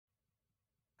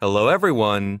Hello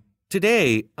everyone!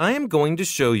 Today, I am going to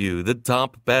show you the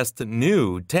top best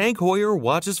new TAG Heuer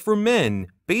watches for men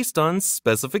based on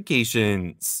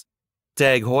specifications.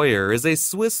 TAG Heuer is a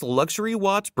Swiss luxury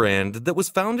watch brand that was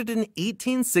founded in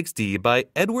 1860 by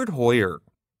Edward Heuer.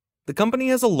 The company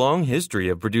has a long history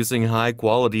of producing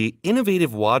high-quality,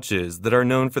 innovative watches that are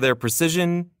known for their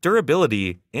precision,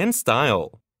 durability, and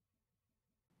style.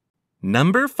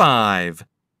 Number 5.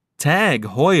 TAG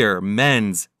Heuer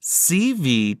Men's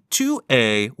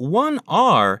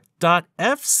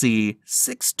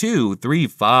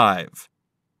CV2A1R.FC6235.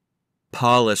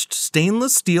 Polished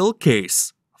stainless steel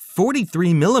case,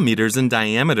 43 mm in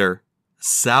diameter,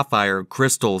 sapphire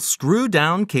crystal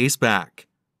screw-down case back,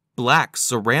 black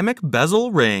ceramic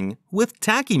bezel ring with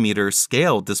tachymeter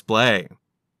scale display.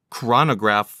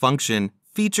 Chronograph function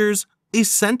features a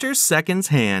center seconds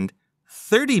hand,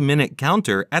 30-minute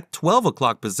counter at 12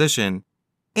 o'clock position,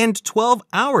 and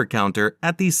 12-hour counter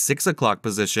at the 6 o'clock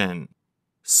position.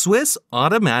 Swiss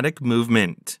automatic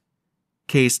movement.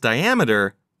 Case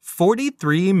diameter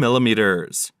 43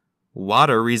 mm.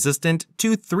 Water resistant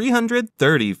to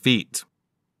 330 feet.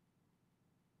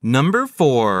 Number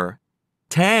 4.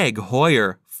 TAG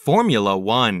Heuer Formula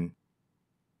 1.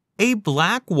 A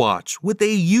black watch with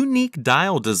a unique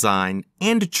dial design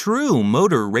and true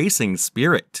motor racing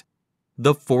spirit.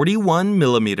 The 41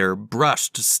 mm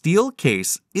brushed steel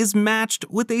case is matched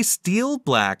with a steel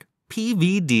black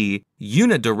PVD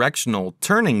unidirectional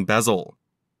turning bezel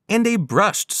and a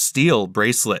brushed steel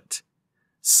bracelet.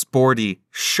 Sporty,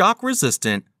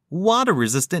 shock-resistant,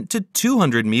 water-resistant to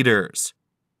 200 meters.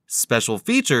 Special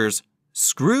features: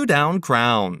 screw-down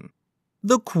crown.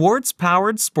 The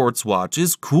quartz-powered sports watch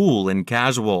is cool and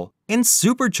casual and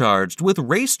supercharged with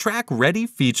racetrack-ready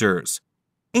features,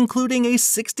 including a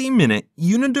 60-minute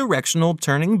unidirectional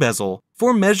turning bezel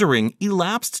for measuring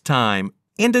elapsed time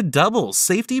and a double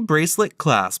safety bracelet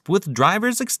clasp with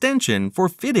driver's extension for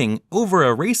fitting over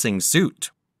a racing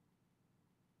suit.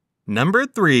 Number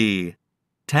 3.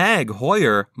 TAG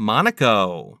Heuer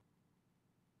Monaco.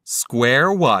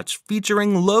 Square watch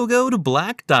featuring logoed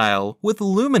black dial with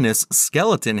luminous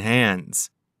skeleton hands.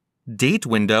 Date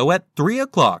window at 3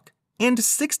 o'clock and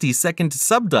 60-second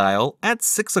subdial at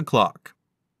 6 o'clock.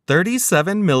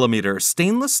 37 mm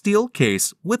stainless steel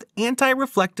case with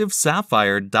anti-reflective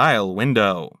sapphire dial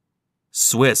window.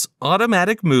 Swiss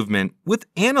automatic movement with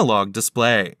analog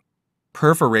display.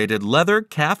 Perforated leather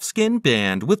calfskin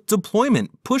band with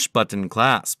deployment push-button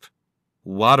clasp.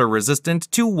 Water resistant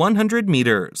to 100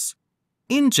 meters.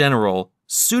 In general,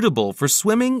 suitable for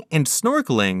swimming and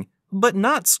snorkeling, but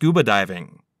not scuba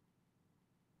diving.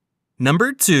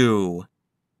 Number 2.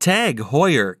 TAG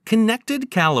Heuer Connected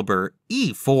Calibre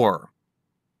E4.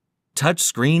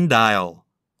 Touchscreen dial.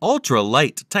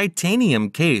 Ultra-light titanium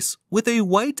case with a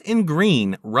white and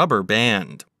green rubber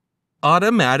band.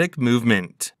 Automatic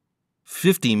movement.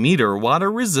 50-meter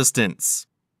water resistance.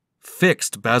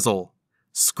 Fixed bezel.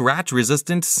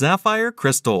 Scratch-resistant sapphire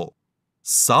crystal.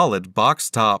 Solid box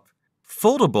top.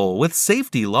 Foldable with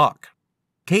safety lock.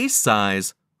 Case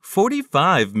size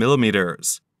 45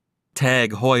 mm.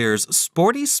 TAG Heuer's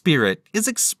sporty spirit is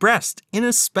expressed in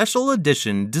a special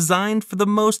edition designed for the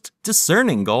most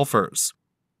discerning golfers.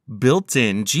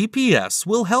 Built-in GPS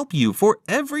will help you for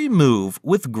every move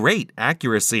with great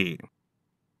accuracy.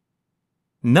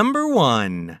 Number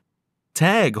 1.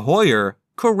 TAG Heuer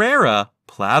Carrera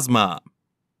Plasma.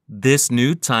 This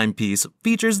new timepiece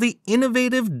features the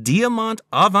innovative Diamant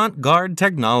avant-garde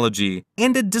technology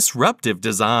and a disruptive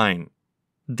design.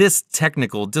 This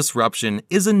technical disruption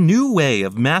is a new way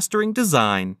of mastering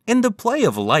design and the play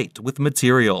of light with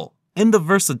material, and the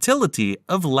versatility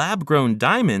of lab-grown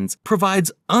diamonds provides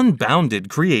unbounded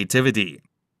creativity.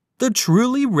 The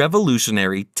truly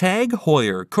revolutionary TAG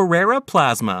Heuer Carrera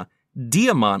Plasma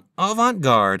Diamant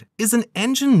Avant-Garde is an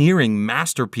engineering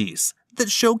masterpiece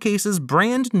that showcases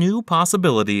brand new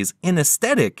possibilities in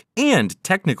aesthetic and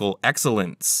technical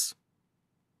excellence.